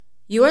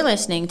You are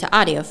listening to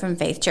audio from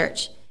Faith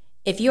Church.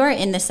 If you are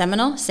in the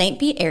Seminole, St.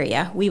 Pete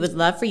area, we would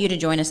love for you to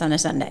join us on a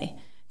Sunday.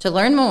 To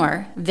learn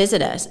more,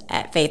 visit us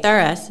at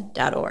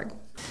faithrs.org.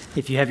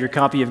 If you have your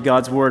copy of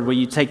God's Word, will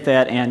you take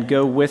that and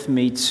go with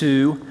me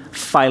to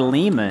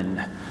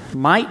Philemon?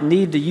 Might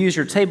need to use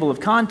your table of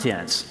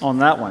contents on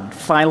that one.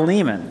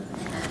 Philemon,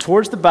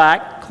 towards the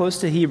back, close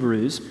to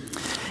Hebrews.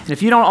 And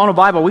if you don't own a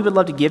Bible, we would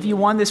love to give you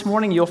one this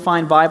morning. You'll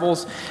find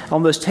Bibles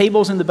on those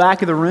tables in the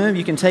back of the room.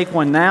 You can take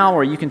one now,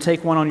 or you can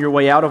take one on your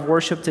way out of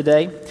worship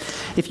today.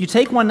 If you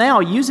take one now,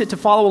 use it to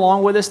follow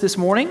along with us this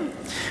morning.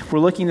 We're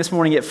looking this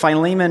morning at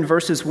Philemon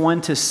verses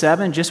 1 to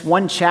 7, just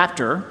one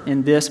chapter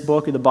in this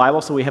book of the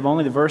Bible, so we have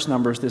only the verse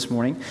numbers this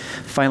morning.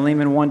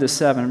 Philemon 1 to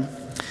 7.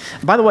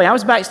 By the way, I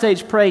was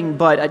backstage praying,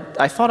 but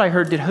I thought I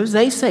heard, did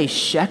Jose say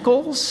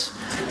shekels?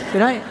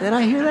 Did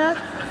I hear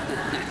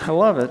that? I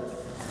love it.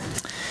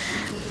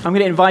 I'm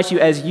going to invite you,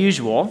 as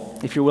usual,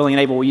 if you're willing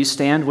and able, will you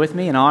stand with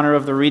me in honor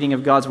of the reading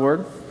of God's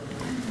Word?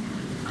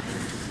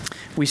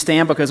 We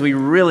stand because we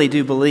really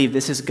do believe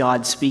this is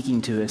God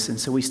speaking to us, and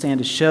so we stand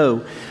to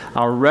show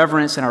our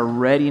reverence and our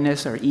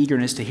readiness, our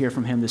eagerness to hear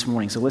from Him this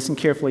morning. So listen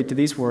carefully to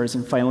these words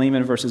in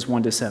Philemon verses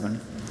 1 to 7.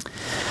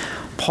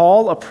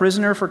 Paul, a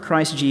prisoner for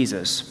Christ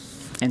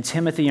Jesus, and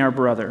Timothy, our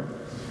brother,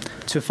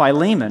 to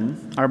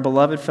Philemon, our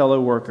beloved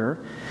fellow worker,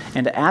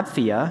 and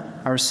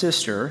Apphia, our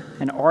sister,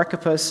 and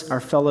Archippus,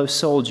 our fellow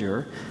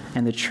soldier,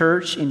 and the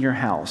church in your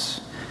house.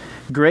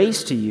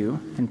 Grace to you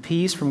and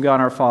peace from God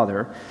our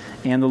Father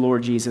and the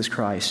Lord Jesus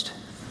Christ.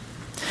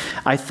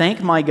 I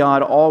thank my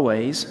God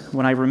always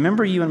when I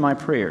remember you in my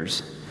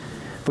prayers,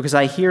 because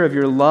I hear of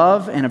your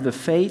love and of the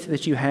faith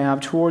that you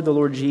have toward the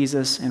Lord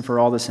Jesus and for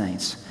all the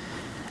saints.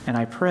 And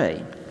I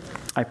pray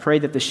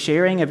that the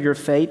sharing of your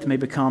faith may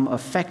become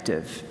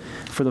effective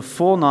for the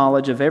full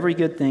knowledge of every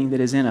good thing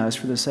that is in us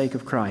for the sake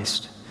of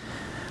Christ.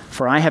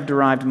 For I have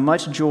derived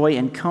much joy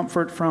and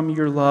comfort from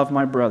your love,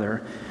 my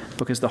brother,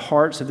 because the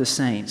hearts of the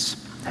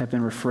saints have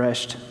been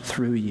refreshed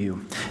through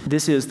you.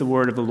 This is the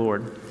word of the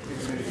Lord.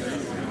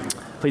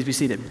 Please be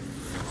seated.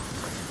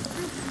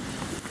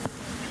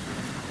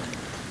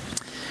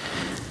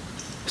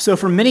 So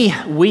for many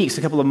weeks,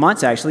 a couple of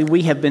months actually,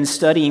 we have been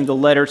studying the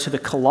letter to the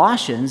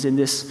Colossians in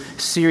this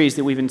series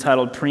that we've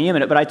entitled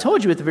Preeminent. But I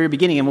told you at the very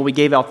beginning, and when we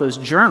gave out those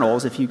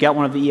journals, if you got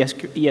one of the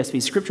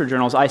ESV scripture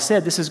journals, I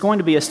said this is going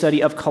to be a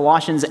study of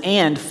Colossians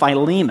and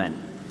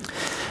Philemon.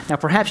 Now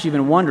perhaps you've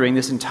been wondering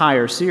this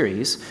entire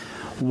series,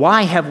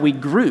 why have we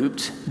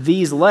grouped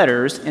these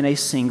letters in a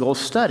single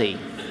study?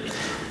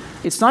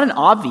 It's not an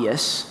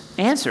obvious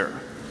answer,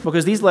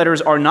 because these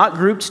letters are not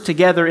grouped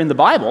together in the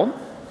Bible.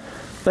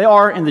 They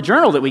are in the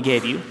journal that we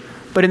gave you,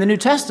 but in the New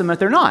Testament,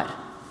 they're not.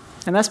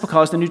 And that's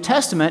because the New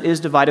Testament is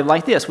divided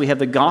like this. We have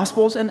the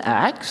Gospels and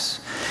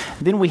Acts,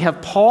 then we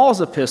have Paul's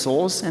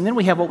epistles, and then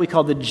we have what we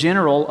call the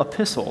general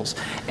epistles.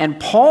 And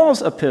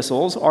Paul's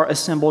epistles are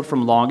assembled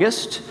from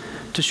longest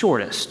to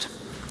shortest.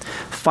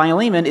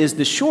 Philemon is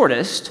the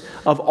shortest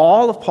of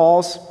all of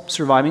Paul's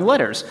surviving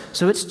letters.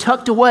 So it's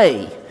tucked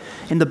away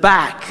in the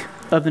back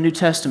of the New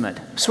Testament,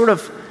 sort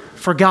of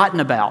forgotten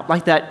about,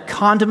 like that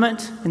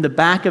condiment in the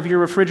back of your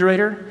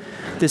refrigerator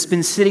that's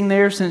been sitting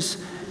there since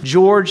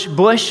George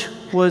Bush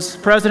was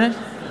president.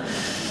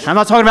 I'm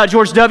not talking about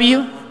George W.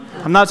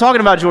 I'm not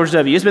talking about George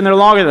W. It's been there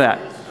longer than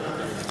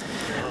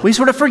that. We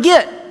sort of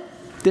forget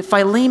that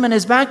Philemon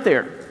is back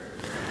there.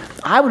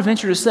 I would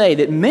venture to say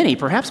that many,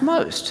 perhaps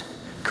most,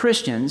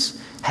 Christians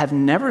have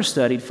never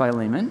studied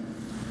Philemon,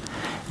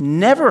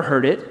 never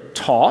heard it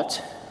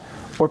taught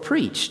or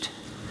preached.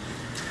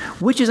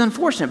 Which is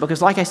unfortunate because,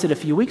 like I said a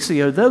few weeks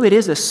ago, though it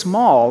is a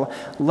small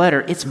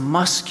letter, it's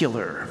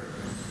muscular.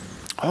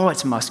 Oh,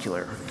 it's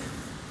muscular.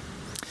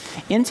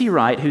 N.T.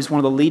 Wright, who's one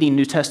of the leading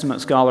New Testament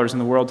scholars in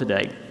the world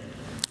today,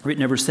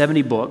 written over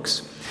 70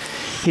 books,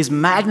 his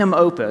magnum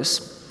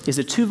opus is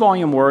a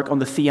 2-volume work on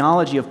the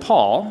theology of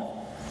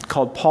Paul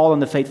called Paul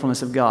and the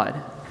Faithfulness of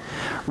God.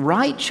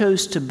 Wright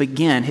chose to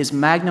begin his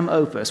magnum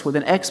opus with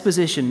an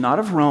exposition not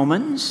of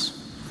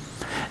Romans,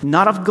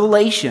 not of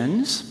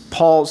Galatians,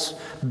 Paul's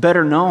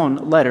better-known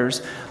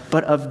letters,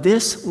 but of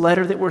this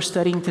letter that we're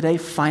studying today,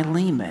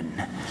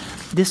 Philemon.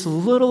 This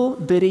little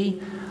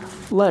bitty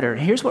letter.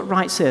 Here's what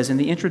Wright says in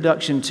the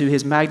introduction to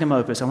his magnum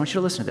opus. I want you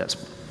to listen to this.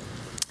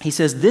 He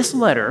says, this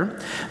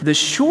letter, the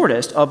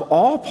shortest of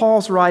all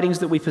Paul's writings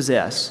that we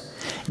possess,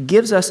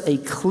 gives us a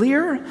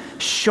clear,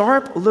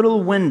 sharp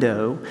little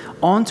window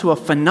onto a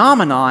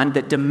phenomenon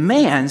that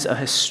demands a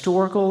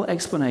historical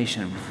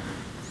explanation,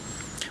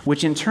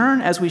 which in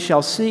turn, as we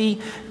shall see,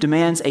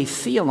 demands a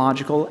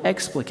theological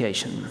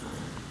explication.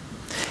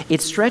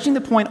 It's stretching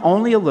the point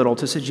only a little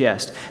to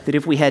suggest that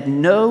if we had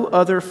no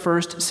other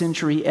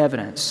first-century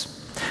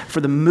evidence for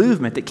the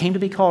movement that came to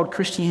be called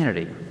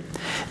Christianity,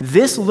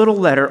 this little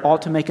letter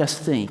ought to make us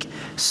think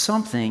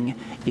something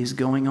is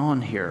going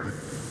on here.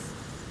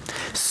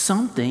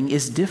 Something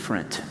is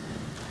different.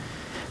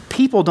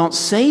 People don't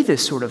say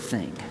this sort of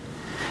thing.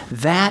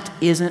 That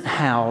isn't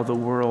how the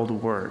world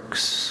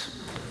works.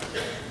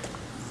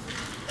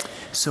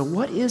 So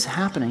what is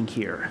happening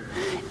here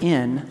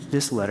in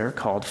this letter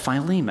called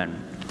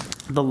Philemon?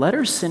 The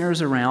letter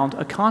centers around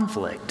a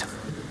conflict.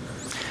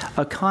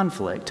 A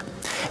conflict.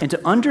 And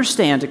to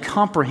understand, to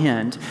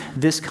comprehend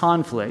this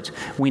conflict,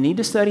 we need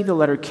to study the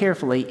letter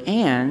carefully,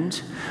 and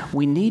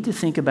we need to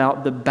think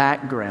about the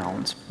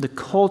background, the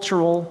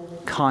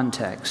cultural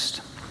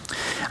context.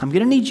 I'm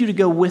going to need you to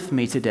go with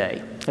me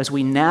today as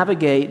we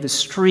navigate the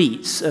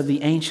streets of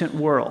the ancient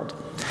world.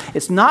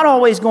 It's not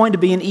always going to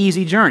be an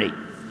easy journey,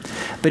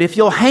 but if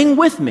you'll hang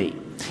with me,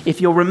 if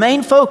you'll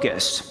remain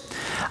focused,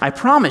 I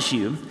promise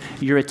you,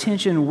 your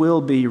attention will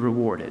be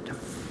rewarded.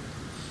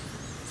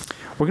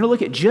 We're going to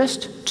look at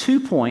just 2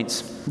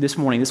 points this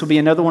morning. This will be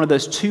another one of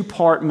those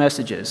 2-part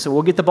messages. So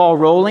we'll get the ball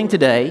rolling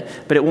today,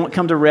 but it won't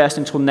come to rest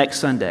until next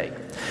Sunday.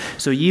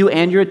 So you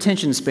and your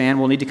attention span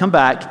will need to come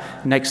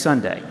back next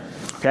Sunday.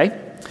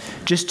 Okay?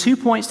 Just 2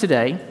 points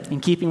today, in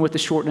keeping with the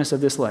shortness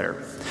of this letter.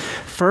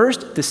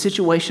 First, the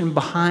situation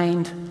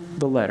behind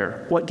the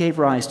letter. What gave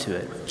rise to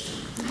it?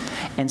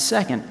 And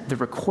second, the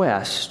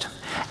request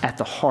at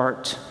the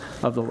heart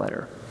of the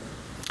letter.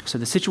 So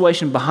the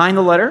situation behind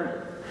the letter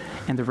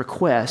and the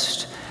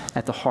request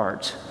at the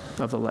heart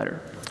of the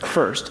letter.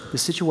 First, the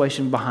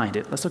situation behind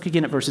it. Let's look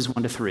again at verses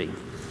 1 to 3.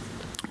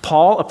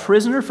 Paul, a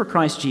prisoner for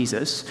Christ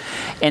Jesus,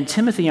 and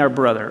Timothy, our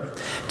brother,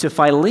 to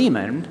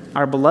Philemon,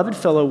 our beloved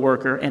fellow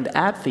worker, and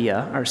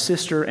Apphia, our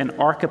sister, and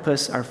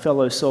Archippus, our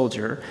fellow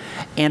soldier,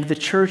 and the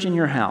church in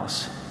your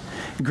house.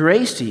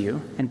 Grace to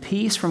you and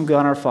peace from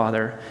God our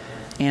Father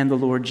and the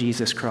Lord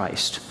Jesus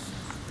Christ.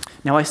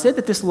 Now, I said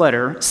that this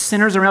letter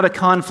centers around a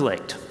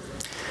conflict.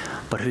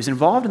 But who's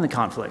involved in the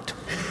conflict?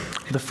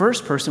 The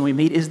first person we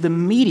meet is the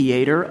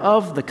mediator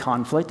of the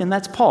conflict, and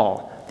that's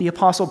Paul, the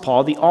Apostle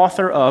Paul, the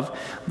author of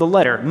the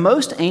letter.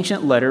 Most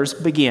ancient letters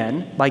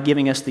begin by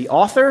giving us the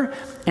author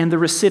and the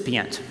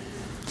recipient.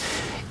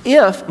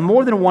 If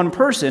more than one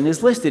person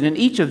is listed in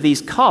each of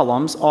these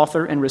columns,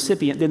 author and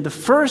recipient, then the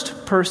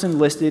first person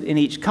listed in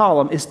each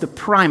column is the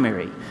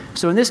primary.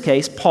 So in this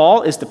case,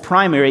 Paul is the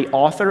primary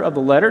author of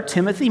the letter.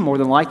 Timothy, more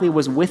than likely,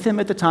 was with him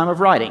at the time of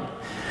writing.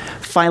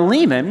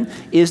 Philemon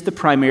is the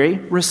primary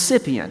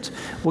recipient.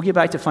 We'll get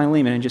back to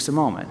Philemon in just a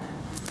moment.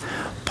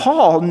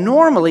 Paul,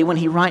 normally when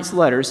he writes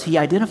letters, he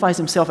identifies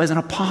himself as an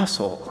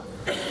apostle.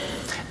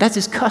 That's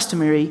his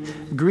customary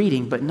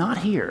greeting, but not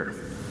here.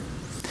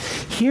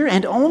 Here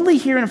and only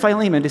here in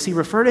Philemon does he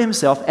refer to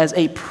himself as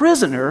a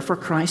prisoner for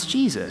Christ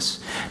Jesus.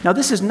 Now,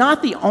 this is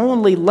not the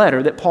only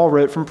letter that Paul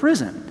wrote from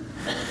prison.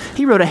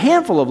 He wrote a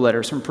handful of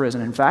letters from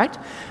prison, in fact,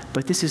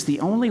 but this is the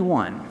only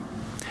one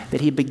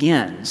that he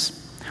begins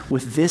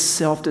with this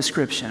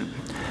self-description,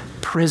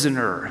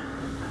 prisoner.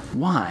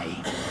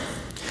 Why?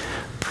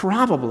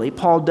 Probably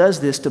Paul does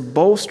this to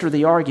bolster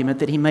the argument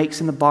that he makes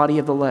in the body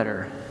of the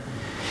letter.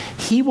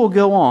 He will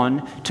go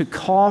on to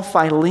call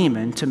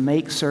Philemon to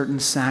make certain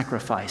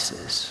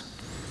sacrifices.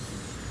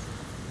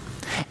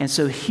 And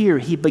so here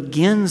he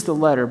begins the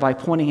letter by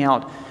pointing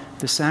out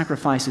the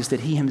sacrifices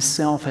that he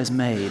himself has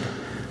made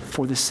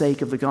for the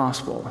sake of the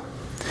gospel.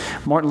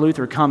 Martin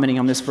Luther, commenting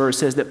on this verse,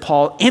 says that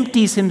Paul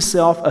empties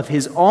himself of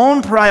his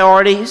own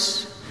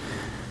priorities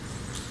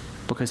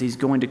because he's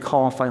going to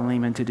call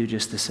Philemon to do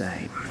just the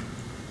same.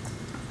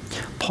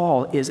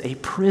 Paul is a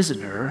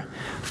prisoner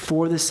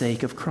for the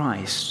sake of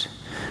Christ.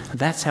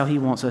 That's how he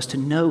wants us to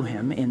know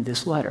him in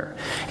this letter.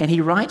 And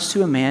he writes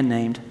to a man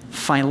named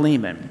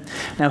Philemon.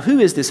 Now, who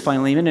is this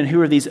Philemon, and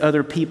who are these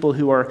other people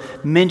who are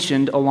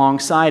mentioned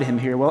alongside him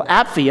here? Well,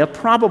 Apphia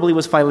probably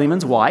was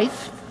Philemon's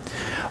wife.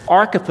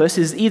 Archippus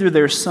is either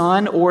their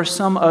son or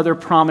some other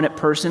prominent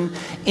person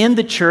in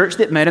the church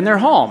that met in their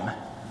home.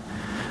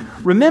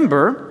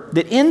 Remember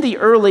that in the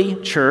early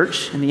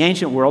church, in the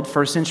ancient world,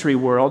 first century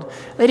world,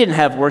 they didn't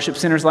have worship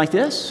centers like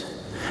this.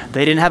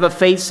 They didn't have a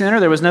faith center.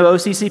 There was no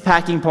OCC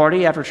packing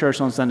party after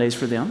church on Sundays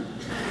for them.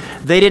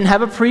 They didn't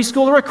have a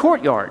preschool or a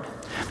courtyard.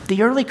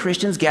 The early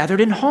Christians gathered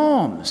in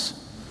homes.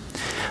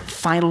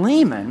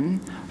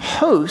 Philemon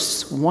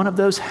hosts one of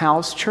those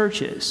house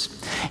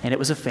churches, and it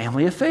was a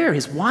family affair.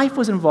 His wife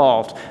was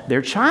involved,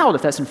 their child,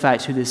 if that's in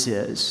fact who this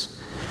is.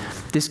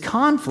 This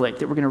conflict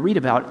that we're going to read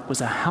about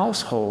was a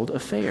household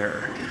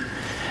affair.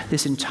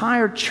 This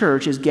entire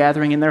church is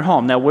gathering in their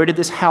home. Now, where did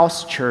this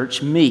house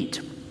church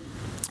meet?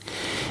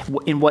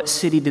 In what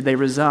city did they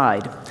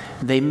reside?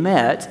 They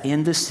met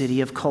in the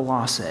city of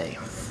Colossae,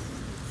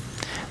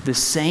 the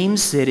same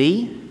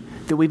city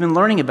that we've been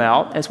learning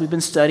about as we've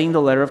been studying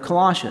the letter of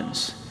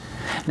Colossians.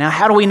 Now,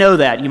 how do we know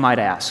that, you might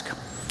ask?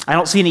 I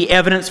don't see any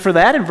evidence for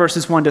that in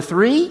verses 1 to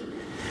 3.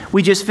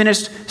 We just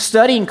finished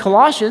studying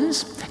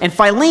Colossians, and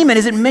Philemon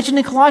isn't mentioned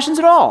in Colossians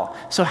at all.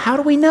 So how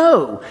do we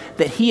know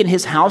that he and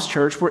his house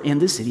church were in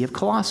the city of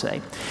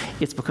Colossae?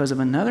 It's because of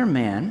another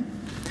man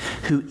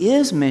who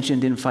is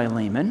mentioned in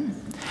Philemon,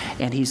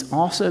 and he's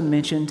also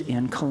mentioned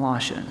in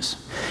Colossians.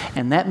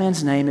 And that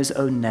man's name is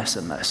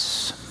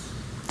Onesimus.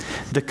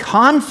 The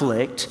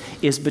conflict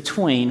is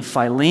between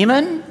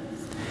Philemon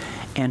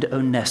and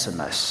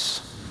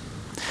Onesimus.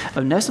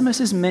 Onesimus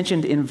is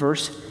mentioned in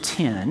verse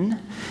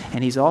 10,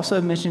 and he's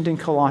also mentioned in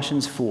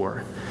Colossians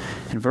 4.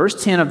 In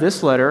verse 10 of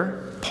this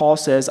letter, Paul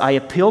says, I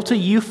appeal to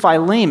you,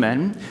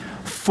 Philemon,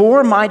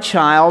 for my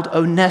child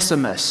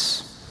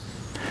Onesimus,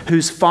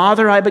 whose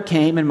father I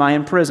became in my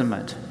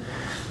imprisonment.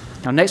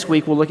 Now, next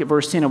week, we'll look at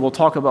verse 10, and we'll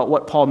talk about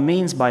what Paul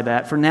means by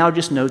that. For now,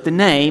 just note the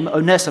name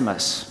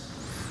Onesimus.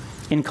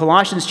 In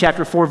Colossians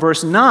chapter 4,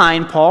 verse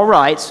 9, Paul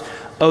writes,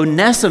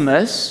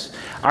 Onesimus,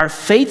 our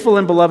faithful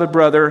and beloved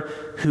brother,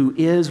 who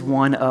is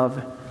one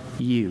of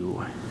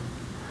you.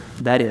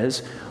 That is,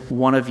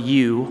 one of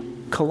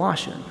you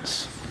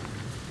Colossians.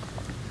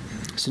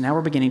 So now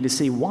we're beginning to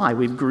see why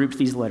we've grouped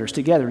these letters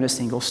together in a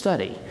single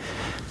study.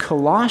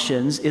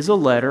 Colossians is a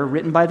letter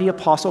written by the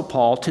Apostle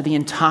Paul to the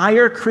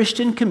entire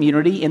Christian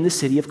community in the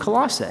city of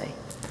Colossae.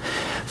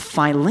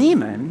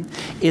 Philemon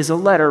is a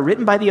letter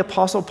written by the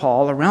Apostle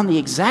Paul around the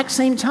exact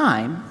same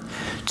time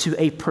to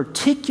a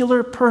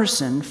particular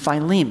person,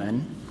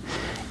 Philemon,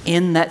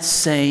 in that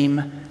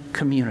same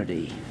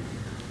community.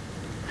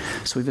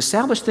 So we've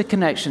established the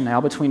connection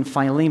now between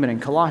Philemon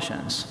and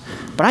Colossians,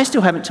 but I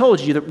still haven't told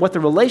you what the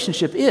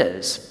relationship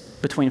is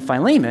between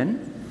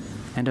Philemon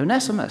and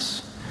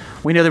Onesimus.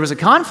 We know there was a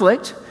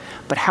conflict,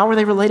 but how are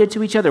they related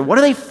to each other? What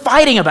are they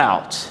fighting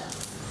about?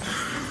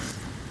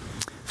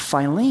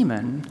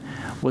 Philemon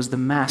was the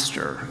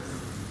master,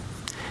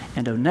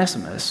 and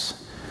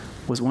Onesimus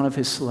was one of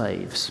his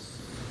slaves.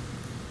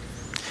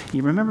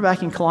 You remember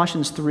back in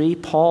Colossians 3,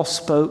 Paul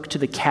spoke to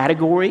the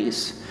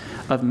categories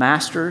of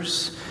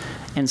masters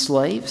and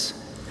slaves?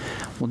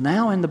 Well,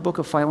 now in the book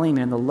of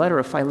Philemon, in the letter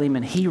of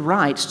Philemon, he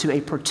writes to a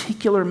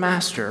particular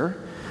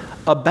master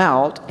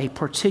about a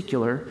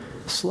particular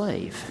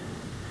slave.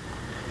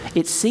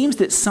 It seems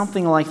that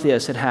something like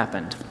this had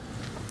happened.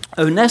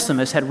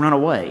 Onesimus had run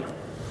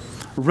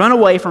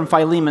away from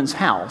Philemon's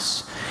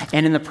house,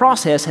 and in the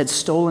process had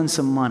stolen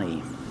some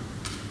money.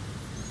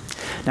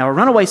 Now, a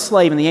runaway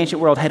slave in the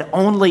ancient world had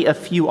only a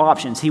few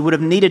options. He would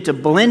have needed to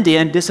blend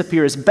in,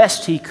 disappear as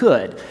best he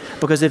could,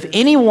 because if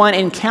anyone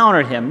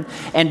encountered him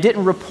and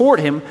didn't report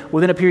him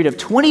within a period of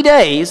 20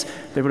 days,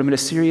 there would have been a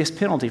serious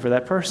penalty for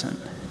that person.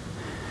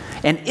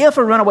 And if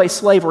a runaway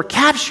slave were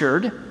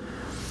captured,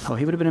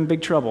 he would have been in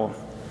big trouble.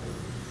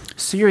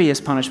 Serious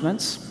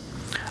punishments,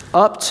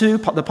 up to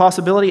the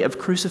possibility of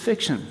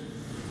crucifixion.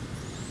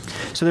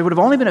 So there would have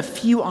only been a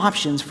few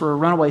options for a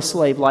runaway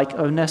slave like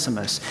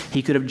Onesimus.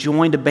 He could have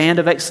joined a band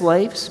of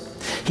ex-slaves.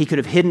 He could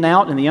have hidden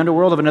out in the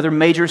underworld of another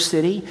major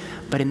city.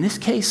 But in this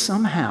case,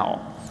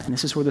 somehow, and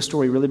this is where the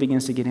story really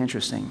begins to get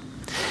interesting.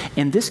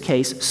 In this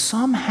case,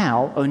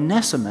 somehow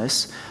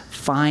Onesimus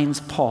finds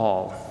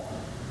Paul.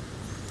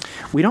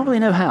 We don't really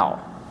know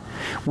how.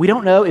 We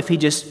don't know if he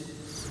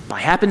just, by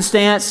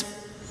happenstance,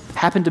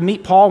 happened to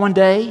meet Paul one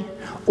day,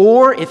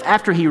 or if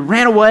after he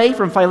ran away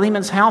from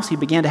Philemon's house, he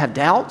began to have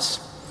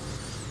doubts.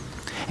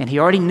 And he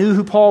already knew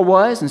who Paul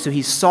was, and so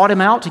he sought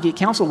him out to get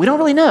counsel. We don't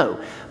really know.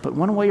 But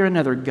one way or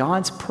another,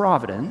 God's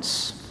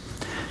providence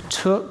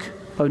took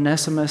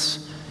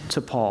Onesimus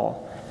to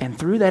Paul. And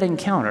through that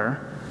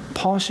encounter,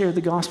 Paul shared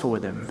the gospel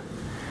with him.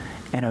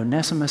 And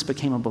Onesimus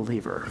became a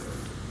believer.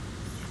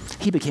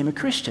 He became a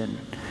Christian.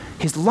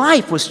 His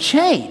life was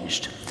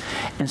changed.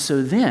 And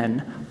so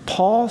then,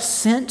 Paul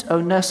sent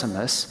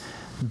Onesimus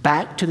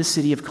back to the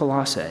city of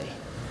Colossae,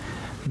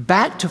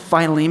 back to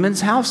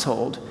Philemon's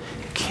household,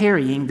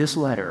 carrying this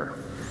letter,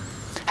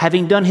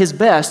 having done his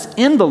best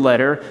in the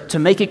letter to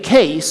make a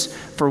case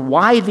for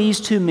why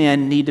these two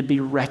men need to be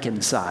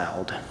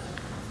reconciled.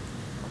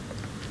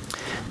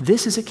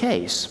 This is a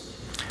case.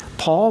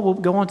 Paul will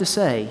go on to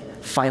say,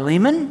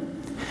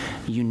 Philemon,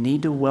 you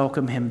need to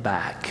welcome him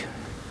back.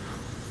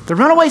 The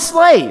runaway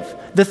slave,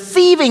 the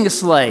thieving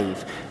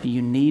slave,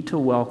 you need to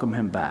welcome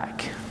him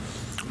back.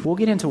 We'll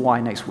get into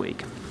why next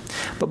week.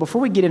 But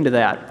before we get into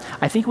that,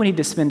 I think we need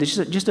to spend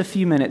just a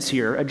few minutes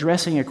here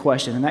addressing a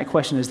question, and that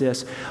question is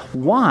this: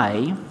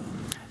 why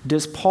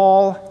does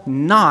Paul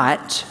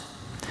not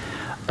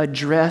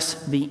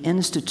address the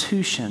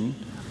institution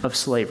of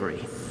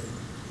slavery?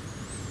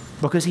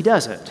 Because he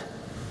doesn't,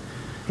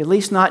 at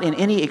least not in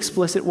any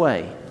explicit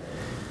way.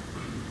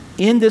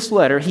 In this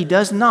letter, he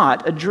does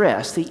not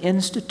address the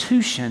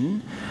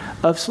institution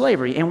of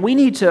slavery, and we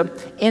need to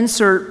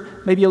insert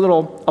maybe a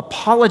little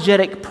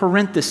apologetic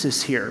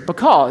parenthesis here,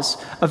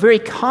 because a very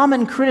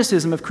common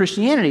criticism of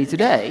Christianity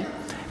today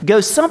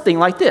goes something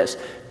like this: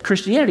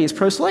 Christianity is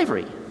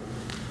pro-slavery.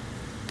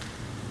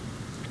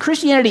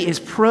 Christianity is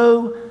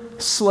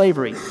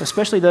pro-slavery,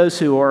 especially those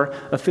who are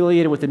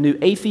affiliated with the new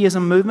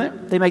atheism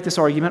movement. They make this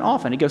argument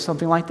often. It goes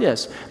something like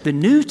this: the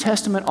New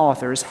Testament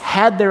authors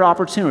had their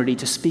opportunity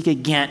to speak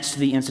against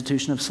the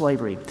institution of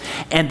slavery,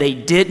 and they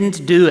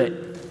didn't do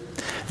it.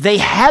 They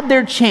had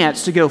their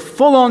chance to go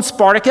full-on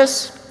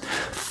Spartacus,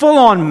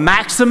 full-on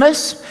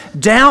Maximus,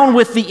 down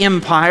with the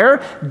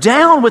empire,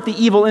 down with the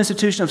evil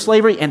institution of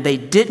slavery, and they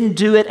didn't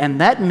do it, and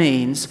that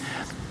means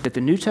that the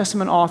New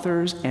Testament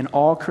authors and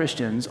all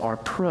Christians are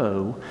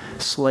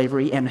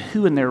pro-slavery, and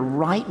who in their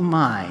right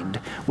mind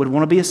would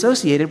want to be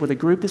associated with a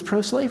group that's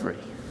pro-slavery?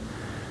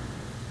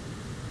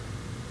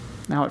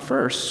 Now, at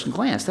first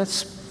glance,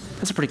 that's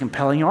a pretty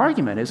compelling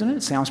argument, isn't it?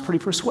 It sounds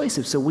pretty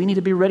persuasive, so we need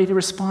to be ready to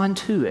respond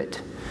to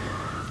it.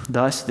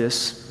 Thus,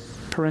 this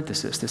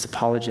parenthesis, this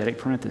apologetic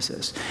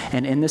parenthesis.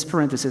 And in this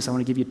parenthesis, I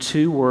want to give you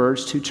two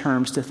words, two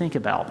terms to think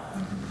about.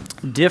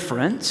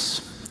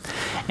 Difference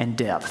and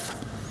depth.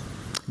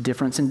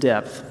 Difference and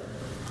depth.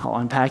 I'll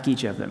unpack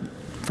each of them.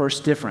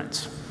 First,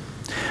 difference.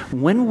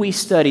 When we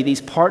study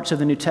these parts of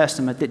the New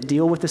Testament that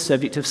deal with the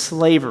subject of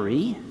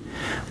slavery,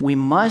 we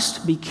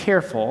must be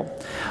careful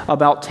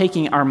about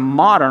taking our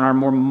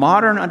more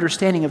modern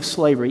understanding of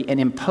slavery and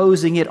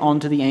imposing it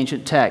onto the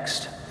ancient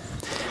text.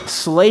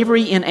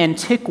 Slavery in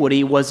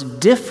antiquity was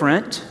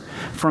different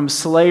from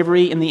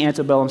slavery in the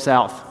antebellum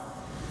South.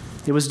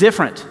 It was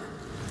different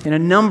in a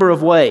number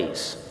of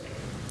ways.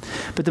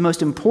 But the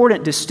most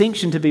important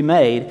distinction to be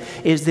made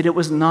is that it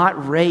was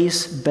not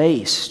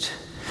race-based.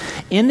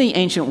 In the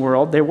ancient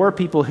world, there were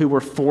people who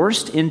were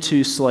forced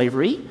into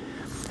slavery,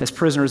 as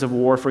prisoners of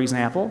war, for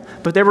example,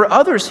 but there were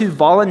others who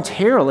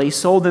voluntarily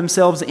sold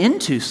themselves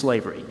into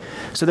slavery.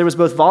 So there was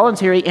both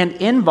voluntary and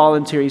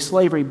involuntary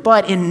slavery,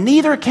 but in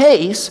neither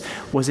case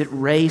was it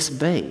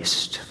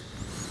race-based.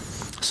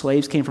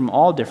 Slaves came from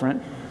all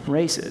different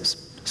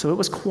races. So it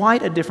was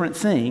quite a different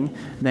thing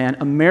than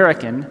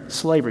American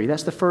slavery.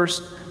 That's the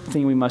first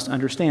thing we must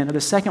understand. And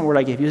the second word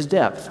I gave you is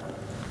depth.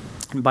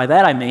 And by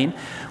that I mean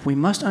we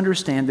must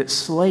understand that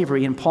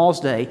slavery in Paul's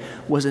day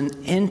was an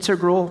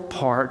integral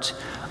part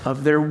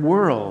of their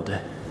world.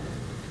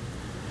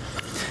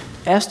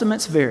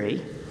 Estimates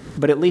vary,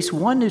 but at least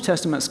one New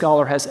Testament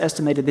scholar has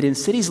estimated that in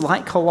cities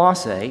like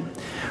Colossae,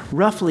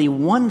 roughly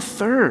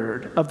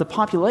 1/3 of the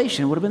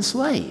population would have been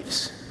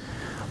slaves.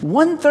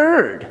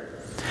 1/3.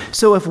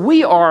 So if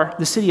we are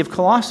the city of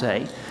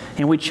Colossae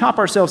and we chop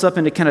ourselves up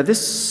into kind of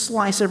this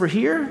slice over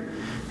here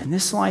and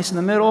this slice in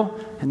the middle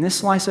and this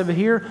slice over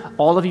here,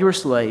 all of you are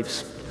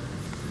slaves.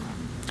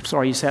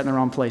 Sorry, you sat in the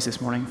wrong place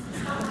this morning.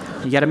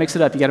 You got to mix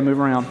it up. You got to move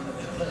around.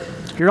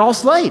 You're all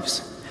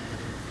slaves.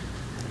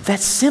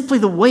 That's simply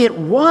the way it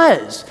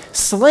was.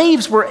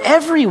 Slaves were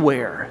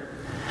everywhere.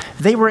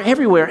 They were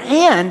everywhere.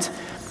 And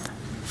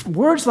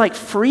words like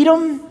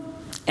freedom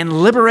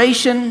and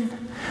liberation,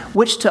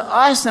 which to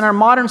us in our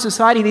modern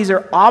society, these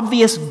are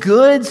obvious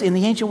goods, in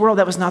the ancient world,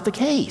 that was not the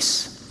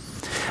case.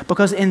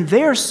 Because in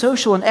their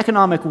social and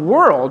economic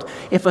world,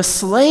 if a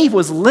slave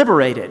was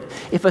liberated,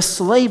 if a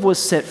slave was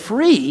set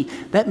free,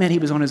 that meant he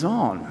was on his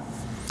own.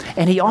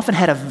 And he often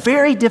had a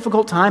very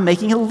difficult time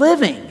making a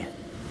living.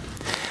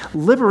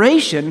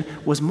 Liberation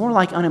was more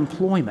like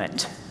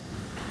unemployment.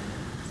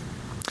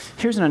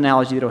 Here's an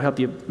analogy that will help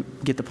you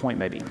get the point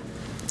maybe.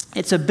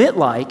 It's a bit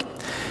like,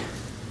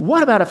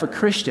 what about if a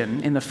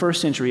Christian in the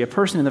first century, a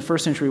person in the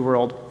first century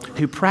world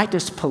who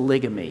practiced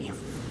polygamy,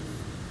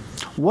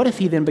 what if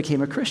he then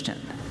became a Christian?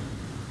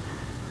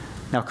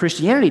 Now,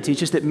 Christianity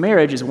teaches that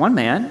marriage is one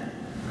man,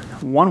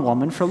 one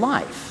woman for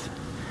life.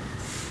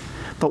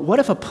 But what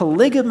if a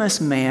polygamous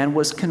man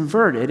was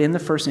converted in the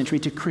first century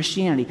to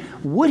Christianity?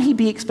 Would he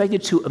be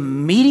expected to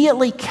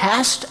immediately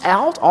cast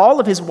out all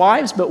of his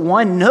wives but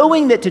one,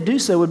 knowing that to do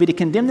so would be to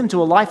condemn them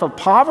to a life of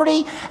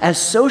poverty as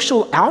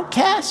social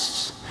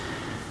outcasts?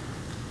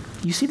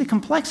 You see the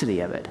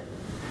complexity of it.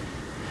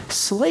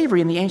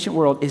 Slavery in the ancient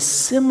world is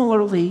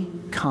similarly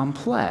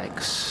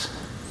complex.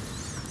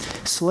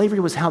 Slavery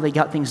was how they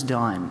got things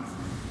done.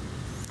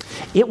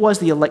 It was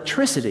the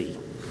electricity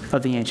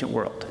of the ancient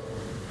world.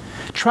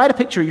 Try to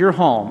picture your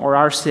home or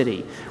our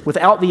city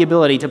without the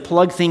ability to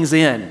plug things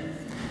in.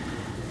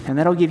 And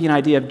that'll give you an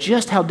idea of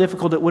just how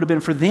difficult it would have been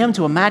for them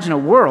to imagine a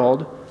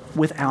world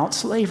without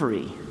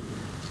slavery.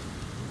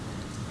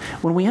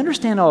 When we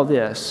understand all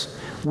this,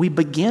 we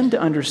begin to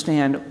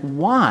understand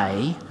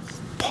why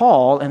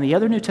Paul and the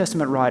other New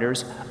Testament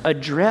writers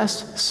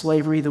address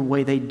slavery the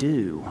way they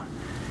do.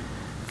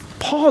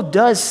 Paul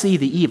does see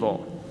the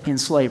evil in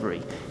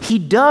slavery. He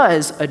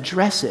does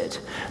address it,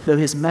 though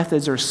his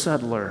methods are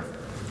subtler.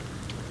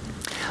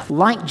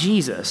 Like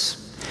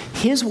Jesus,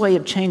 his way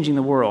of changing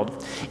the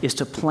world is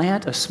to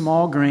plant a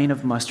small grain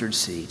of mustard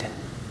seed,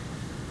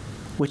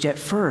 which at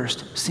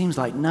first seems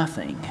like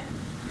nothing,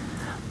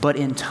 but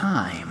in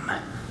time,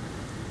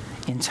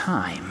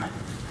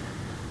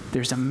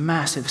 there's a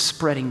massive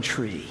spreading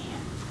tree.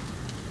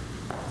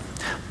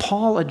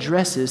 Paul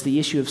addresses the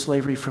issue of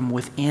slavery from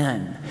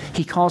within.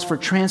 He calls for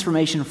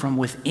transformation from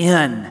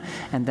within,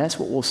 and that's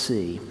what we'll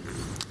see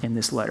in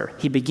this letter.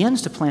 He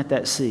begins to plant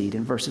that seed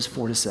in verses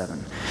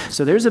 4-7.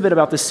 So there's a bit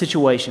about the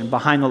situation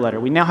behind the letter.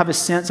 We now have a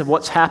sense of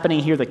what's happening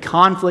here. The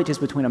conflict is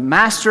between a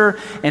master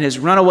and his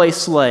runaway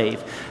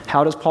slave.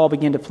 How does Paul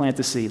begin to plant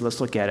the seed?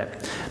 Let's look at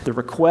it. The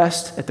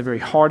request at the very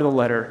heart of the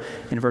letter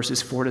in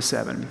verses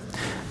 4-7.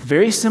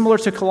 Very similar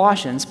to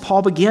Colossians,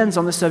 Paul begins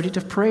on the subject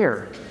of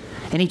prayer,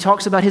 and he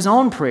talks about his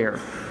own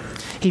prayer.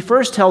 He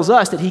first tells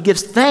us that he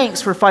gives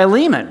thanks for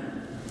Philemon.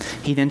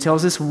 He then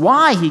tells us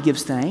why he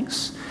gives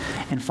thanks.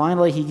 And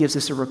finally, he gives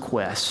us a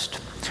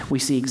request. We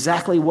see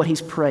exactly what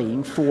he's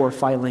praying for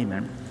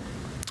Philemon.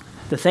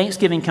 The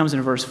thanksgiving comes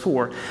in verse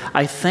 4.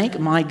 I thank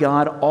my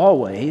God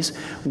always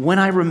when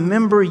I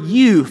remember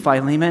you,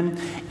 Philemon,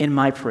 in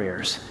my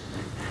prayers.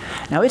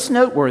 Now, it's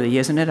noteworthy,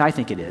 isn't it? I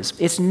think it is.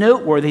 It's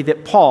noteworthy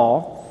that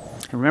Paul,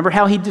 And remember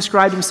how he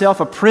described himself,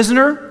 a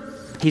prisoner?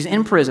 He's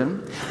in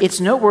prison. It's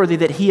noteworthy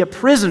that he, a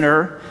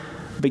prisoner,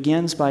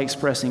 begins by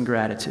expressing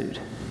gratitude.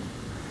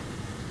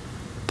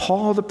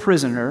 Paul, the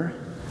prisoner,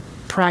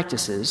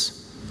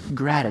 practices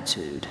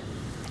gratitude.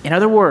 In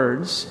other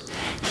words,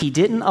 he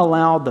didn't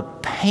allow the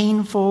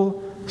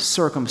painful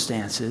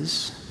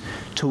circumstances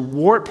to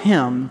warp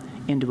him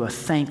into a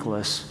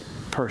thankless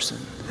person.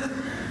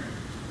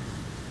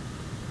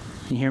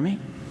 Can you hear me?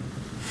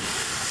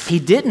 He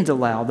didn't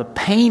allow the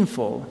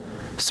painful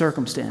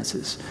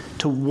circumstances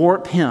to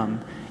warp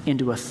him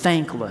into a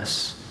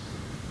thankless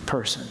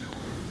person.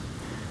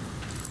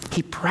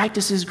 He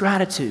practices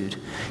gratitude.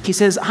 He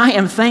says, I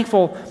am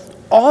thankful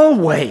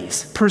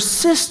always,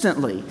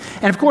 persistently.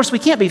 And of course, we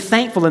can't be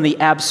thankful in the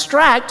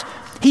abstract.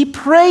 He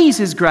prays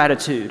his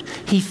gratitude.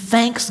 He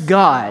thanks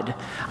God.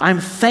 I'm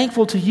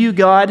thankful to you,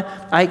 God.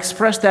 I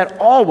express that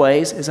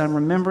always as I'm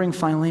remembering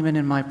Philemon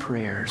in my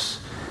prayers.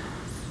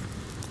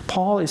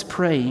 Paul is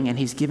praying and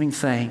he's giving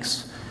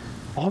thanks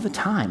all the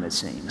time, it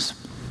seems.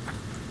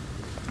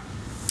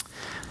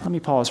 Let me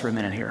pause for a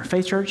minute here.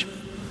 Faith Church,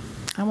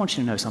 I want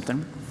you to know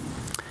something.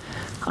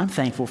 I'm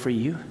thankful for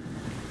you.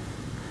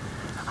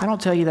 I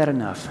don't tell you that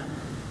enough.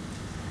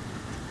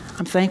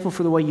 I'm thankful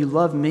for the way you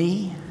love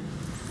me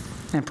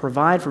and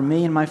provide for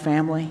me and my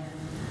family.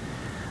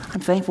 I'm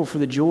thankful for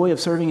the joy of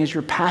serving as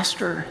your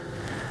pastor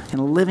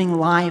and living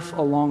life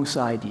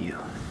alongside you.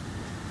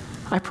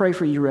 I pray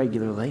for you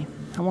regularly.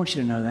 I want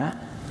you to know that.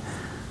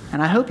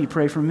 And I hope you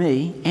pray for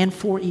me and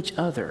for each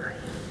other.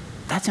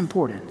 That's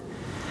important.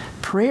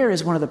 Prayer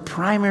is one of the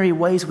primary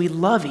ways we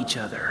love each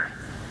other.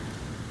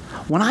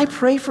 When I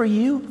pray for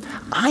you,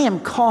 I am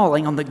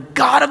calling on the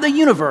God of the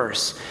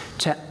universe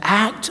to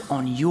act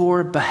on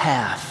your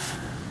behalf.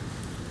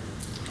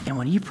 And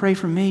when you pray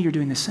for me, you're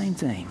doing the same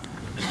thing.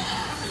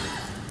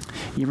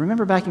 You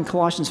remember back in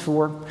Colossians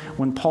 4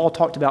 when Paul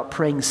talked about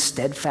praying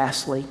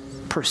steadfastly,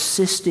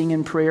 persisting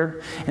in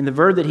prayer, and the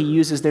verb that he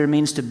uses there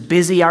means to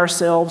busy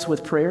ourselves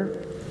with prayer?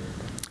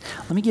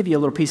 Let me give you a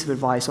little piece of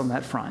advice on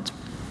that front.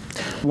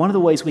 One of the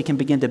ways we can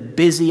begin to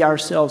busy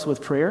ourselves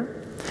with prayer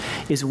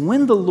is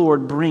when the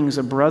Lord brings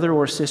a brother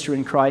or sister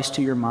in Christ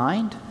to your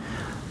mind,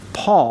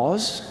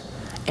 pause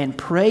and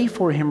pray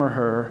for him or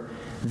her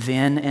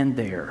then and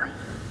there.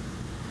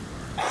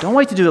 Don't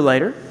wait to do it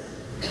later,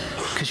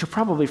 because you'll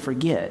probably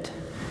forget.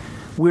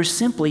 We're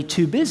simply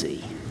too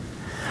busy.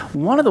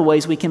 One of the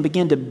ways we can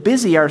begin to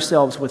busy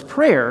ourselves with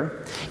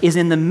prayer is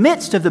in the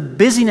midst of the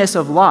busyness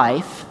of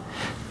life,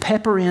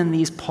 pepper in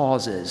these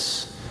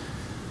pauses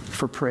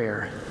for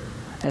prayer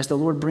as the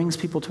Lord brings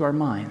people to our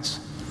minds.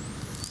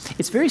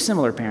 It's very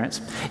similar,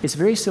 parents. It's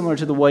very similar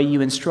to the way you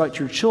instruct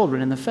your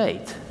children in the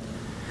faith.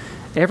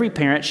 Every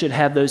parent should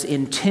have those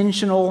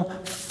intentional,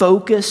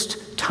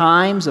 focused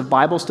times of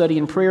Bible study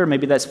and prayer.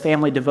 Maybe that's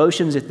family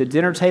devotions at the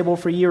dinner table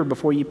for you or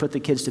before you put the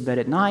kids to bed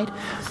at night.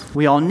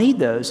 We all need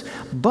those.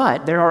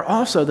 But there are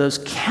also those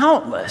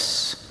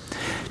countless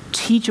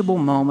teachable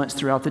moments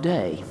throughout the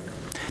day.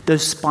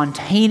 Those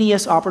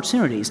spontaneous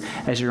opportunities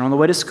as you're on the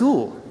way to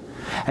school,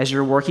 as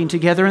you're working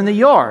together in the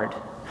yard.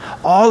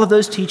 All of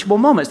those teachable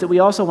moments that we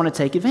also want to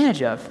take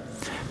advantage of.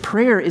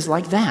 Prayer is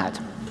like that.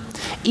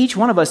 Each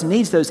one of us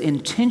needs those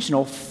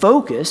intentional,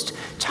 focused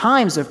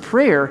times of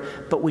prayer,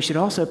 but we should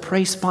also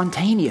pray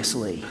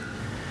spontaneously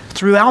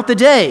throughout the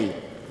day.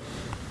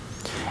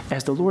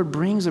 As the Lord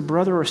brings a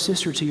brother or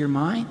sister to your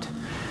mind,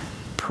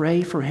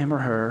 pray for him or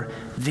her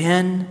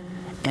then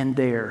and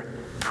there.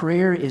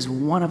 Prayer is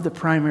one of the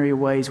primary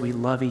ways we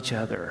love each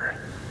other.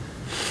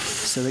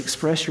 So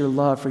express your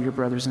love for your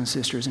brothers and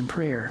sisters in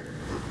prayer.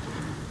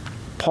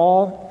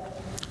 Paul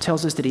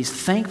tells us that he's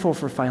thankful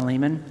for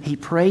Philemon. He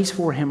prays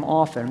for him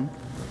often.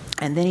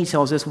 And then he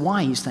tells us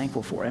why he's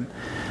thankful for him.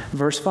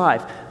 Verse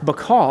 5,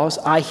 because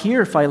I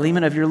hear,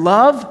 Philemon, of your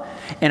love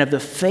and of the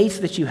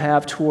faith that you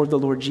have toward the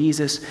Lord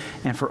Jesus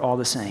and for all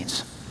the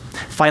saints.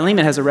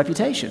 Philemon has a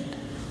reputation.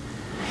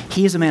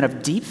 He is a man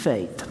of deep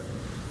faith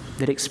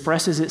that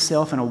expresses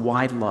itself in a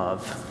wide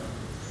love.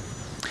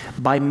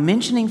 By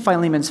mentioning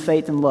Philemon's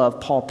faith and love,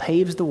 Paul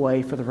paves the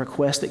way for the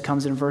request that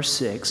comes in verse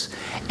 6,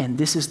 and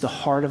this is the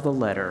heart of the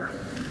letter.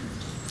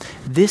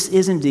 This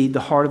is indeed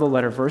the heart of the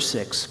letter, verse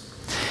 6.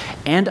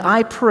 And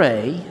I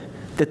pray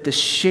that the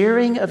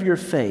sharing of your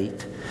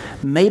faith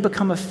may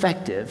become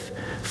effective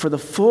for the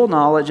full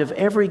knowledge of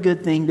every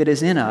good thing that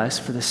is in us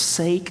for the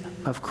sake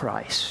of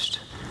Christ.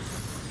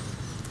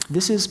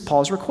 This is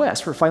Paul's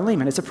request for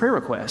Philemon. It's a prayer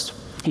request.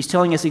 He's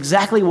telling us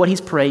exactly what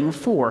he's praying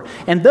for.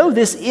 And though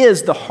this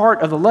is the heart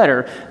of the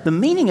letter, the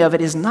meaning of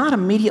it is not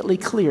immediately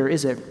clear,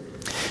 is it?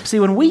 See,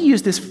 when we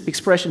use this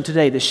expression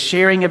today, the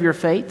sharing of your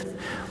faith,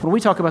 when we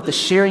talk about the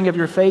sharing of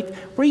your faith,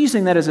 we're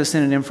using that as a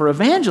synonym for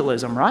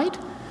evangelism, right?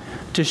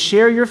 To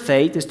share your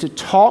faith is to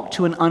talk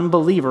to an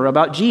unbeliever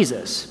about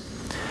Jesus.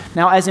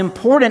 Now, as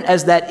important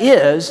as that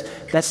is,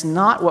 that's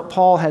not what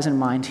Paul has in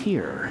mind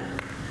here.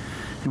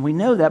 And we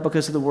know that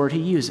because of the word he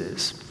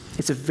uses.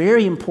 It's a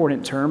very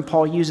important term.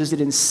 Paul uses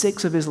it in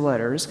 6 of his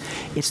letters.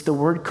 It's the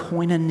word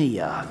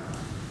koinonia.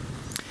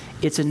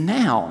 It's a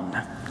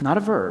noun, not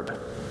a verb.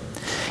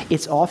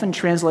 It's often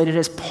translated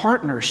as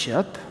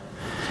partnership,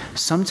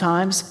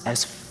 sometimes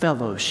as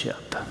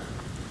fellowship.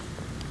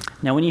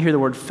 Now, when you hear the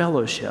word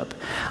fellowship,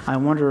 I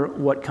wonder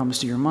what comes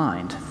to your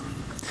mind.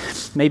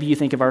 Maybe you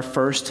think of our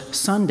first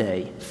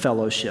Sunday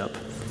fellowship,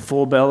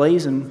 full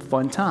bellies and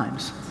fun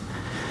times.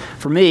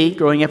 For me,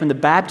 growing up in the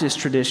Baptist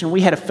tradition,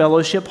 we had a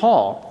fellowship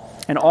hall.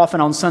 And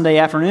often on Sunday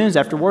afternoons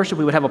after worship,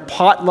 we would have a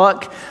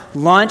potluck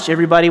lunch.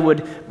 Everybody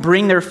would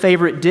bring their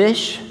favorite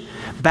dish.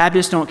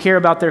 Baptists don't care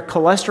about their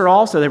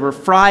cholesterol, so there were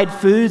fried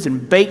foods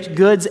and baked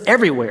goods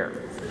everywhere.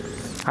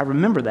 I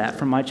remember that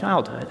from my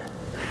childhood.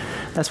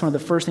 That's one of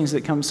the first things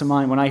that comes to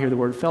mind when I hear the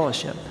word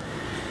fellowship.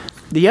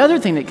 The other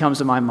thing that comes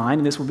to my mind,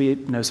 and this will be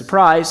no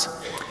surprise,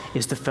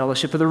 is the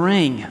Fellowship of the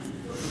Ring.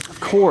 Of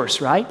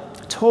course, right?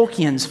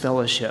 Tolkien's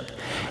fellowship.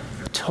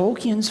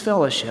 Tolkien's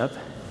fellowship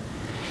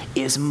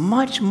is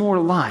much more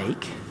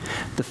like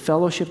the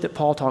fellowship that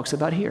Paul talks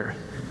about here.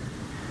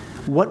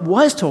 What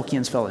was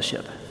Tolkien's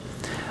fellowship?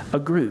 A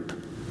group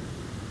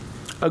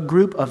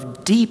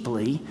of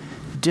deeply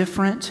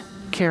different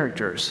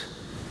characters.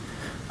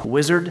 A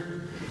wizard,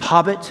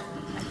 hobbit,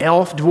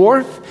 elf,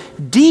 dwarf,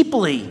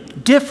 deeply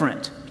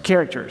different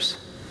characters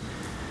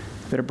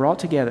that are brought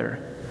together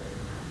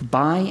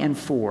by and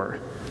for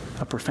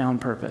a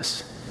profound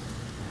purpose.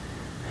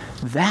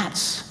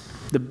 That's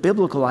the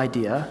biblical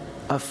idea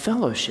of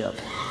fellowship.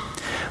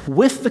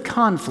 With the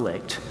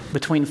conflict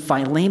between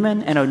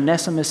Philemon and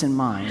Onesimus in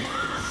mind,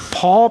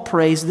 Paul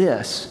prays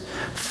this: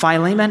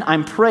 Philemon,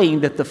 I'm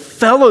praying that the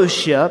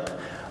fellowship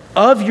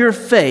of your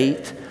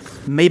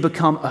faith may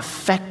become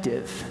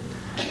effective,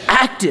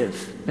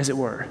 active, as it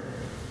were.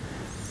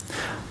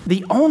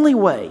 The only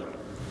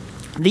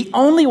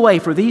way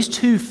for these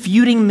two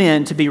feuding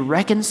men to be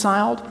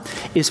reconciled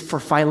is for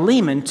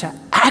Philemon to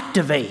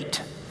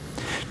activate,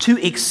 to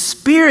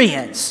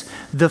experience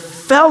the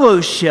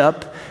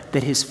fellowship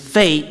that his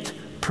faith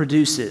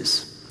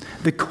produces,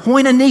 the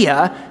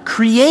koinonia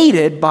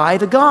created by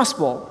the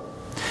gospel.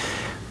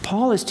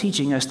 Paul is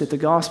teaching us that the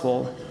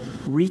gospel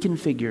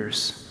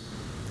reconfigures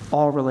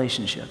all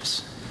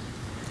relationships.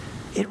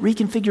 It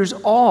reconfigures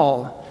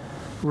all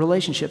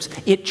relationships.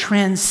 It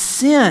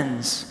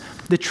transcends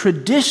the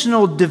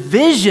traditional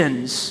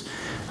divisions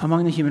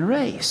among the human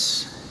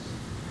race.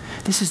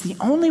 This is the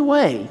only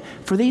way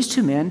for these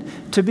two men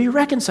to be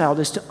reconciled,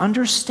 is to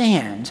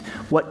understand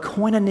what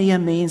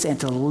koinonia means and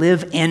to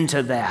live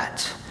into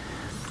that.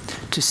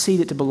 To see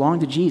that to belong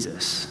to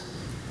Jesus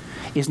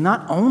is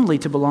not only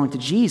to belong to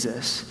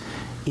Jesus,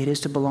 it is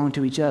to belong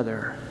to each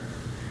other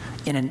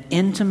in an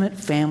intimate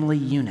family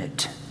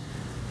unit,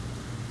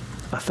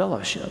 a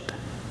fellowship.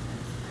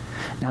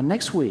 Now,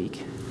 next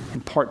week,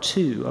 in part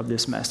 2 of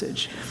this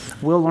message,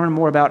 we'll learn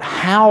more about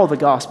how the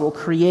gospel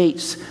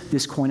creates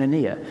this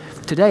koinonia.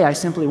 Today, I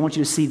simply want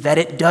you to see that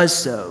it does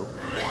so.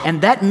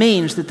 And that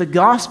means that the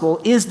gospel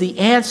is the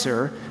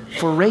answer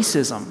for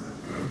racism,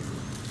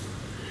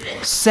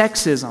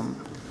 sexism,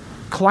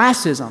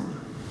 classism.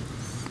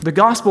 The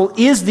gospel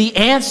is the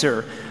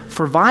answer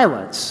for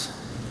violence,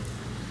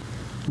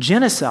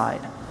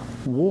 genocide,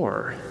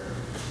 war.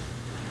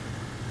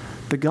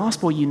 The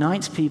gospel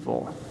unites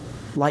people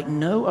like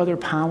no other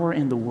power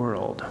in the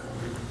world.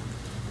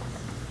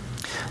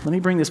 Let me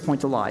bring this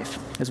point to life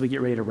as we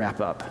get ready to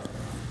wrap up.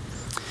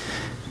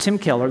 Tim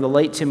Keller, the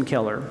late Tim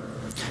Keller,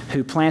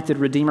 who planted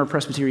Redeemer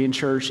Presbyterian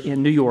Church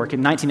in New York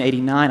in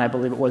 1989, I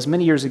believe it was,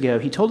 many years ago,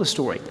 he told a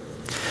story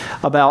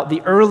about the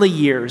early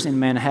years in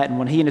Manhattan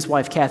when he and his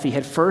wife Kathy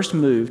had first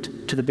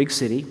moved to the big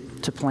city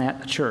to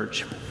plant a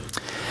church.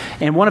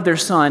 And one of their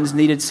sons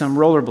needed some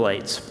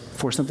rollerblades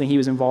for something he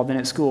was involved in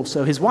at school.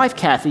 So his wife,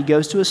 Kathy,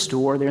 goes to a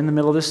store there in the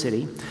middle of the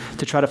city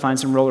to try to find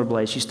some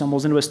rollerblades. She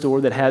stumbles into a store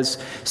that has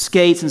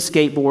skates and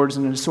skateboards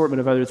and an assortment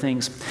of other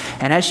things.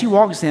 And as she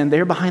walks in,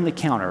 there behind the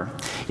counter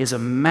is a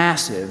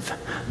massive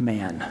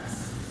man.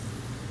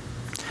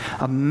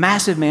 A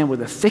massive man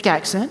with a thick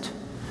accent,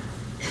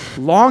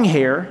 long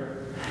hair,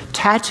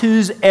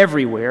 tattoos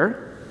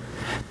everywhere,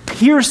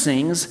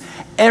 piercings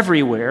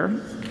everywhere,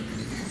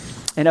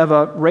 and of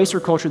a race or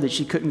culture that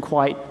she couldn't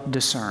quite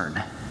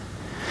discern.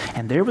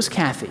 And there was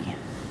Kathy,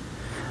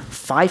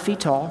 5 feet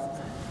tall,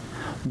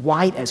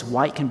 white as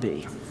white can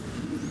be,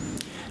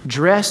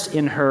 dressed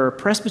in her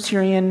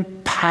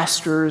Presbyterian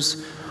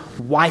pastor's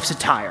wife's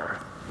attire,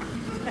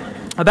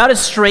 about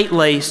as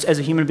straight-laced as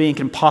a human being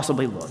can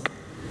possibly look.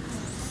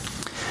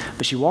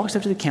 But she walks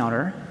up to the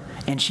counter,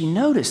 and she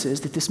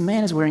notices that this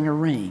man is wearing a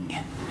ring.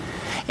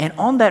 And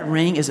on that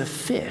ring is a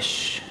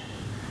fish.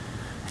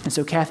 And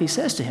so Kathy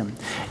says to him,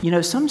 you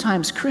know,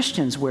 sometimes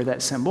Christians wear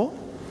that symbol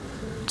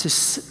to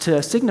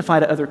signify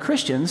to other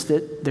Christians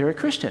that they're a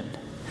Christian.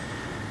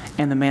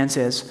 And the man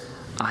says,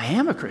 I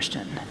am a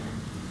Christian.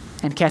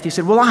 And Kathy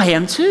said, well, I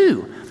am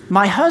too.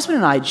 My husband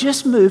and I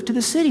just moved to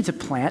the city to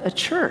plant a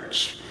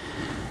church.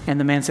 And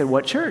the man said,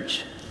 what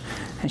church?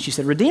 And she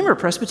said, Redeemer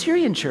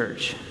Presbyterian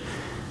Church.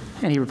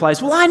 And he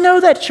replies, well, I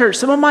know that church.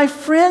 Some of my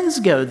friends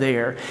go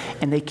there.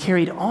 And they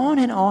carried on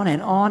and on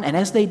and on. And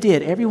as they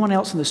did, everyone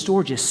else in the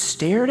store just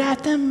stared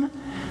at them,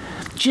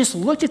 just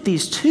looked at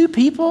these two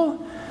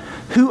people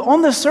who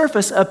on the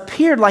surface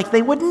appeared like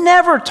they would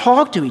never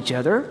talk to each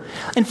other.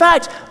 In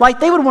fact, like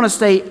they would want to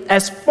stay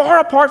as far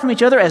apart from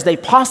each other as they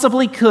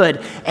possibly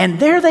could. And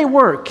there they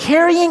were,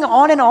 carrying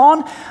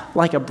on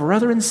like a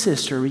brother and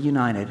sister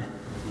reunited.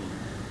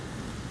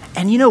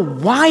 And you know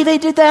why they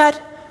did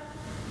that?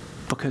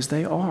 Because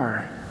they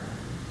are.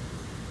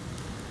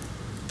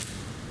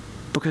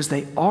 Because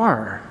they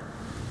are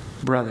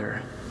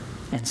brother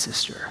and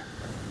sister.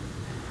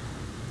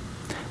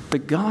 The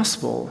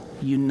gospel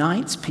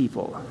unites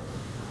people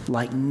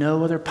like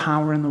no other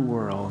power in the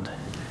world.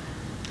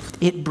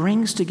 It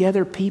brings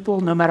together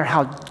people, no matter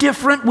how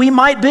different we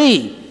might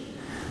be,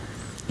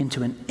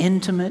 into an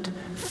intimate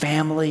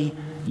family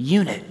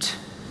unit,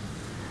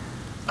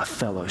 a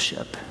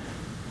fellowship.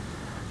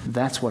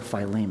 That's what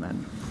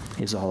Philemon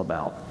is all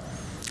about.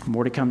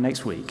 More to come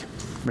next week.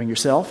 Bring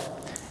yourself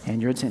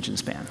and your attention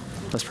span.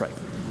 Let's pray.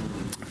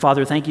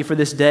 Father, thank you for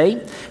this day.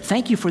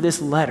 Thank you for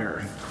this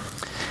letter.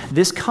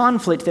 This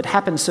conflict that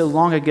happened so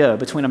long ago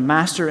between a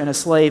master and a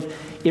slave,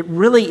 it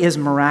really is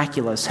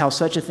miraculous how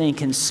such a thing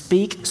can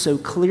speak so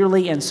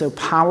clearly and so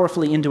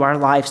powerfully into our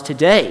lives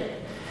today.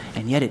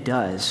 And yet it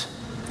does.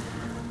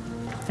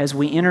 As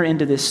we enter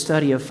into this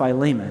study of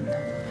Philemon,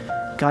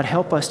 God,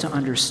 help us to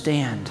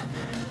understand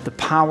the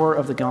power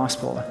of the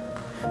gospel,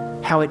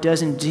 how it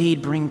does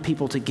indeed bring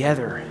people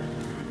together,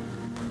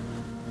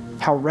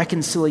 how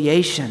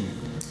reconciliation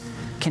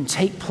can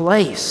take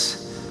place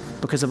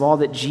because of all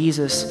that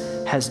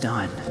Jesus has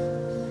done.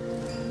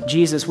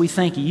 Jesus, we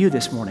thank you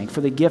this morning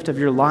for the gift of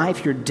your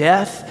life, your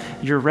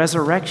death, your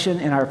resurrection,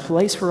 and our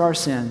place for our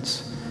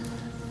sins.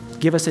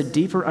 Give us a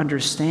deeper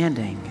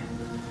understanding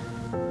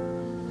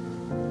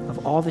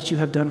of all that you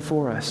have done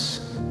for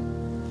us.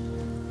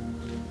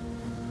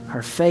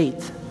 Our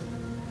faith,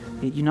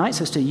 it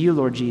unites us to you,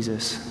 Lord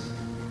Jesus,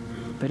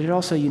 but it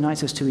also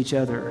unites us to each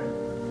other.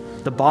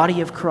 The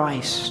body of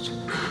Christ,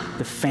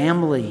 the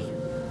family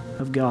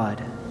of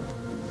God,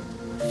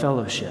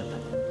 fellowship.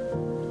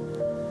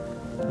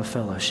 A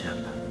fellowship.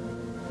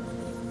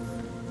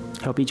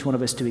 Help each one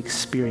of us to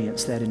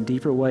experience that in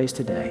deeper ways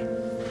today.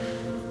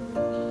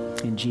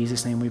 In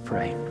Jesus' name we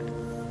pray.